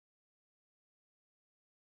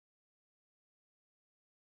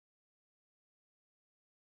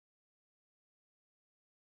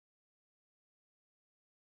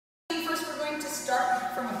going to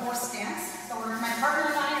start from a horse stance. So my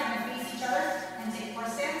partner and I are going to face each other and take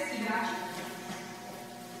horse stance. Keep it action.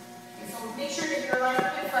 Okay, so make sure that you're lined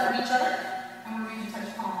up in front of each other, and we're going to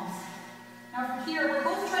touch palms. Now from here, we're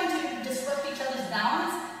both trying to disrupt each other's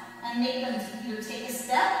balance and make them either take a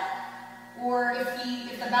step, or if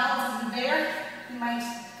the balance isn't there, he might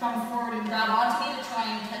come forward and grab onto me to try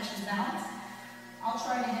and catch his balance. I'll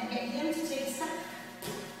try to get him to take a step.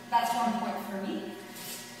 That's 1 point for me.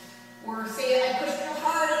 Or say I push real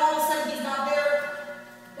hard and all of a sudden he's not there.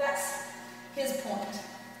 That's his point.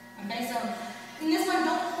 Okay, so in this one,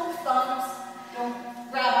 don't poke thumbs,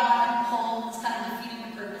 don't grab on and pull. It's kind of defeating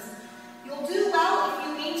the purpose. You'll do well if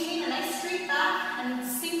you maintain a nice straight back and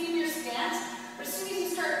sink in your stance. But as soon as you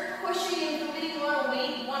start pushing and committing a lot of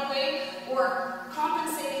weight one way, or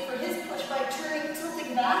compensating for his push by turning,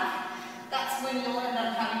 tilting back, that's when you'll end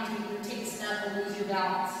up having to take a step or lose your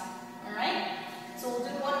balance. All right? So we'll do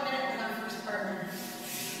 1 minute with our first partner.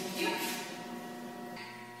 Thank you.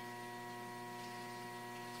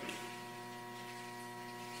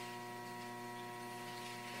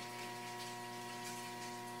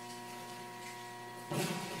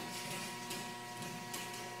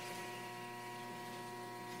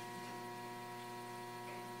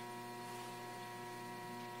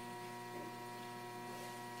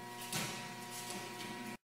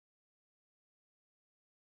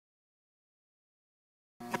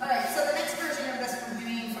 Alright, so the next version of this we're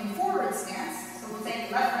doing from forward stance. So we'll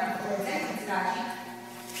take left leg forward, then Kintsudachi.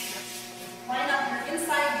 Line up your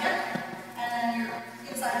inside hip, and then your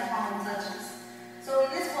inside palm touches. So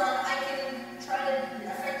in this one, I can try to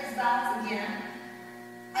affect his balance again.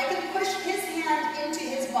 I can push his hand into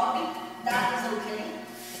his body. That is okay.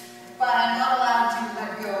 But I'm not allowed to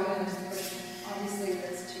let go and just push. Obviously,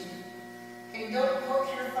 that's cheating. Okay, don't poke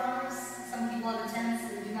your thumbs. Some people have a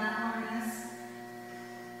tendency to do that on this.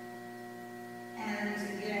 And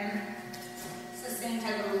again, it's the same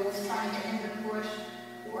type of rules, trying to get him to push,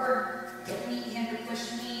 or meet him to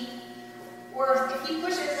push me. Or if he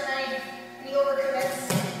pushes and he overcommits,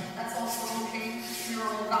 that's also okay. These are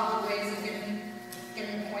all valid ways of getting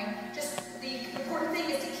a point. Just the important thing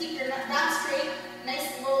is to keep your back straight,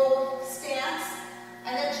 nice low stance,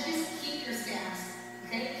 and then just keep your stance.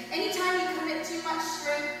 Okay? Anytime you commit too much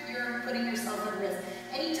strength, you're putting yourself at risk.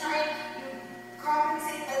 Anytime you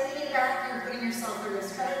compensate by leaning back, you're putting yourself at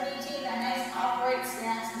risk. Try to maintain that nice upright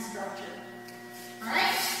stance and structure. Alright,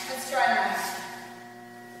 let's try that.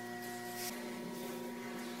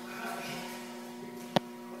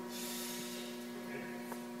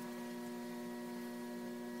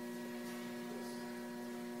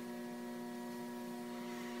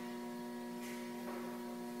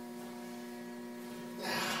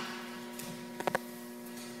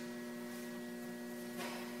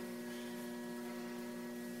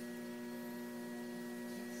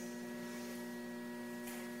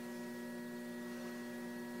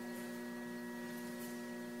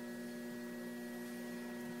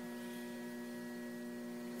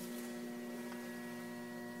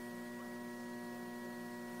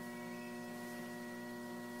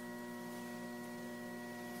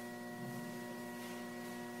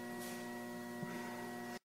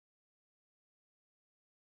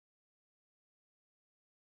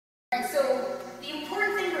 So the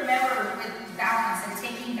important thing to remember with balance and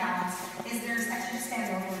taking balance is there's, actually just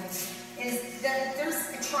stand over this, is that there's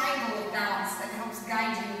a triangle of balance that helps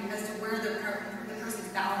guide you as to where the person's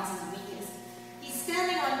balance is weakest. He's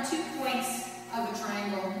standing on 2 points of a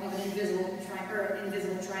triangle, of an invisible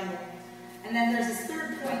triangle. And then there's this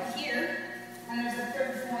third point here, and there's a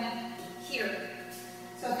third point here.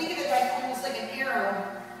 So think of it like almost like an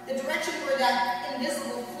arrow. The direction where that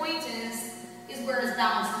invisible point is where his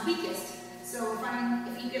balance is weakest. So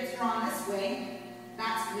if he gets drawn this way,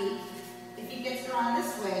 that's weak. If he gets drawn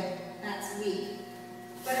this way, that's weak.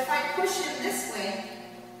 But if I push him this way,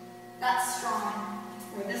 that's strong.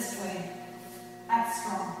 Or this way, that's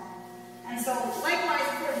strong. And so likewise,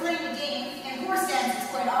 if we're playing the game, in horse stance it's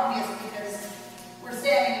quite obvious because we're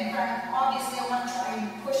standing in front. Obviously I want to try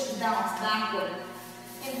and push his balance backward.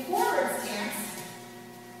 In forward stance,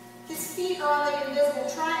 his feet are on the invisible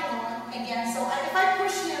triangle again, so if I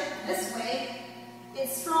push him this way,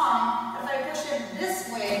 it's strong. If I push him this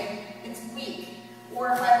way, it's weak.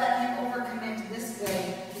 Or if I let him overcommit this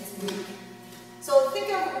way, it's weak. So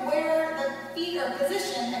think of where the feet are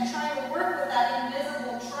positioned and try to work with that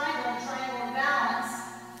invisible triangle of balance,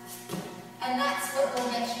 and that's what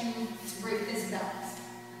will get you to break this balance.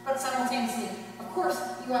 But simultaneously, of course,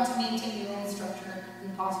 you want to maintain your own structure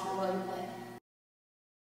and posture while you play.